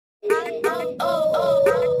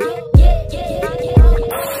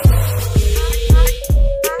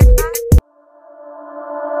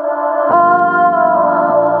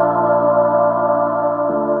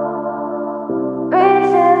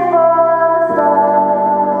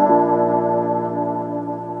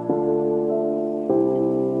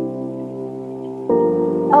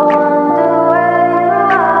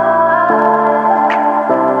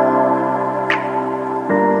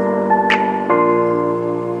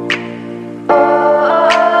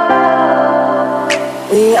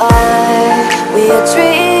We are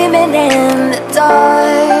dreaming in the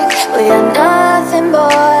dark. We are nothing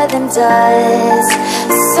more than dust.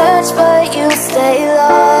 Search but you stay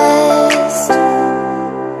lost.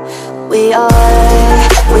 We are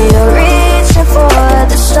reaching for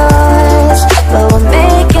the stars, but we're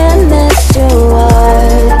making this too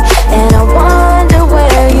hard. And I wonder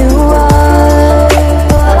where you are.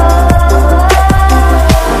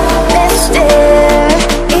 Mysterious,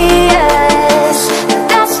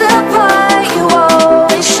 that's the part you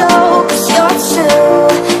always show, 'cause you're too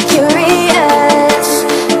curious.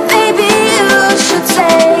 Maybe you should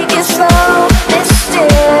take it slow.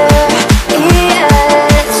 Mysterious,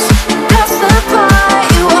 that's the part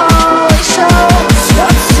you always show, 'cause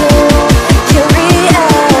you're too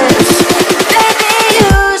curious. Maybe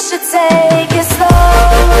you should take it slow.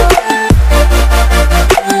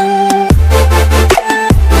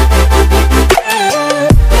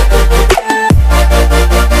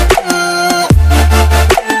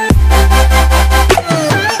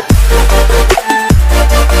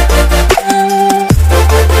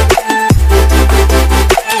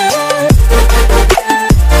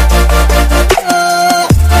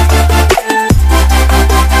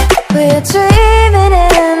 We're dreaming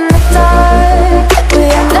in the dark. We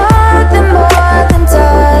are nothing more than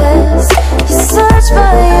dust. You search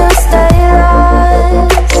but you stay lost.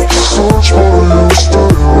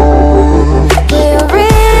 We're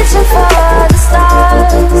reaching for the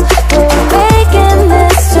stars, but we're making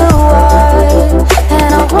this too hard.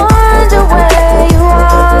 And I wonder where you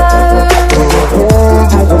are.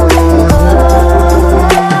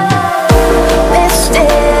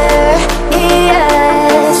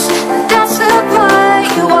 Mysterious, that's the part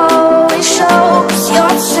you always show, 'cause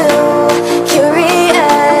you're too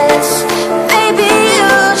curious. Maybe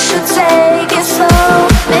you should take it slow.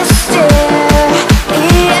 Mysterious,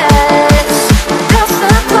 that's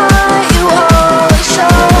the part you always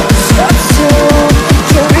show, 'cause you're too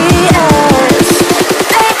curious.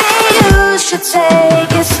 Maybe you should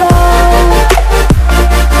take it slow.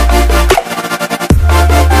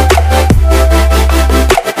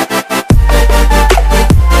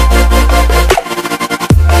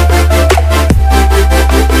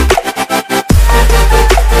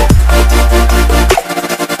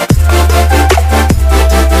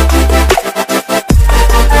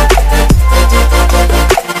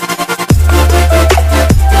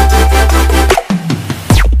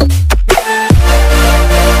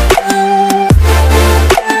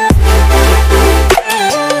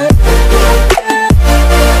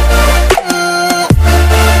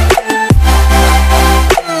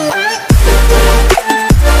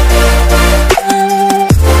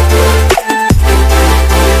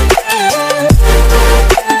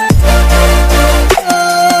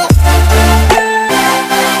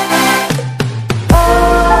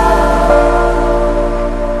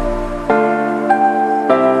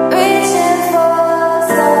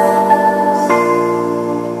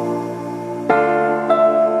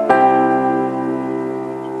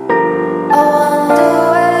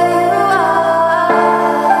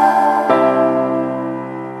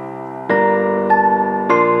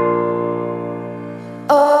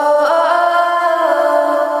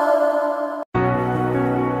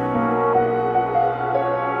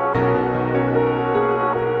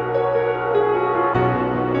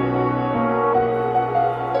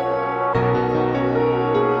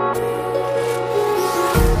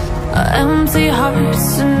 Empty hearts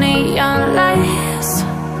and neon lights,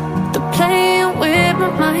 they're playing with my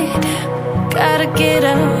mind. Gotta get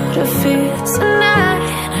out of here tonight.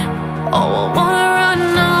 Oh, I wanna run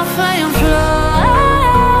off and fly.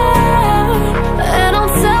 And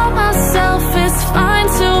I'll tell myself it's fine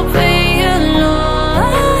to be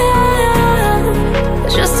alone,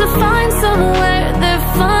 just to find somewhere that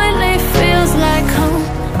finally feels like home.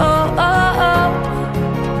 Oh, oh, oh.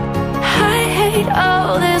 I hate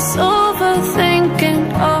all this overthinking.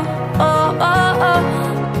 Oh, oh, oh, oh.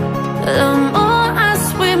 The more I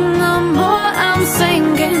swim, the more I'm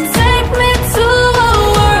sinking. Take me to a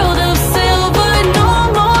world of silver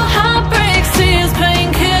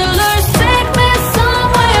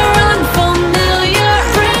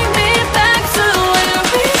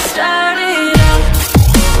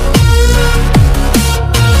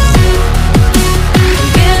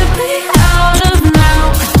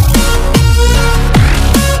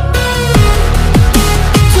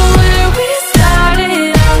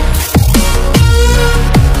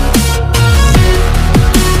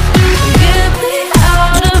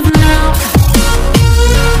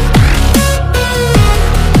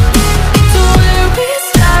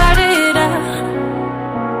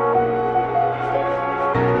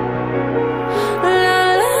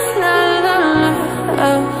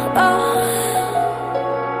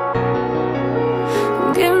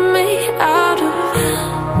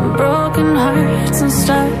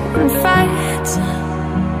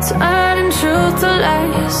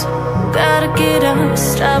rise, gotta get up,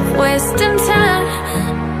 stop wasting time.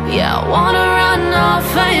 Yeah, I wanna run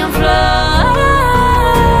off and fly,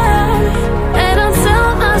 and I'll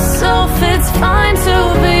tell myself it's fine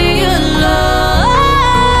to be alone,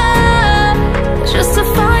 just to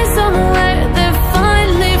find somewhere that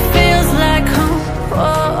finally feels like home.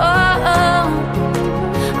 Oh, oh, oh.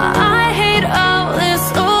 I hate all this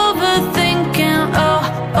overthinking. Oh,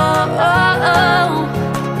 oh, oh, oh.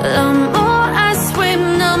 The more I swim,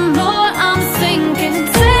 the more I'm sinking.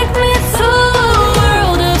 Take me to a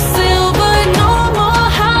world of silver, no more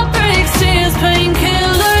heartbreaks, tears,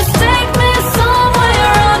 painkillers. Take me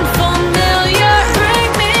somewhere unfamiliar,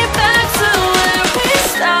 bring me back to where we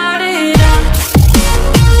started out.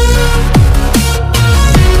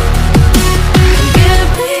 Get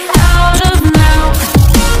me out of now,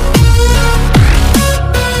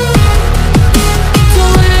 to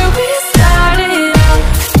where we started out.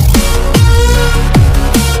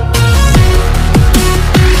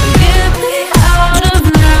 Get me out of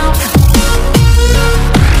now,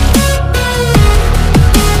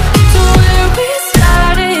 to where we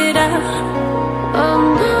started out. Oh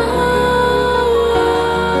no,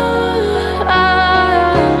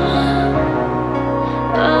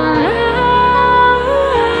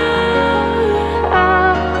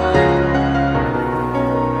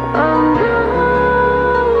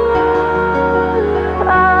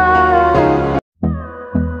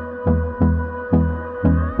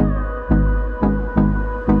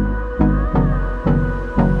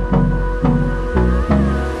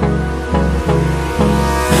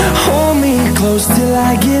 Hold me close till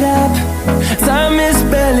I get up. Time is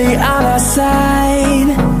barely on our side.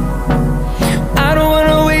 I don't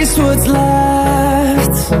wanna waste what's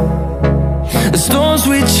left. The storms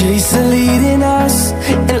we chase are leading us,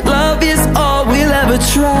 and love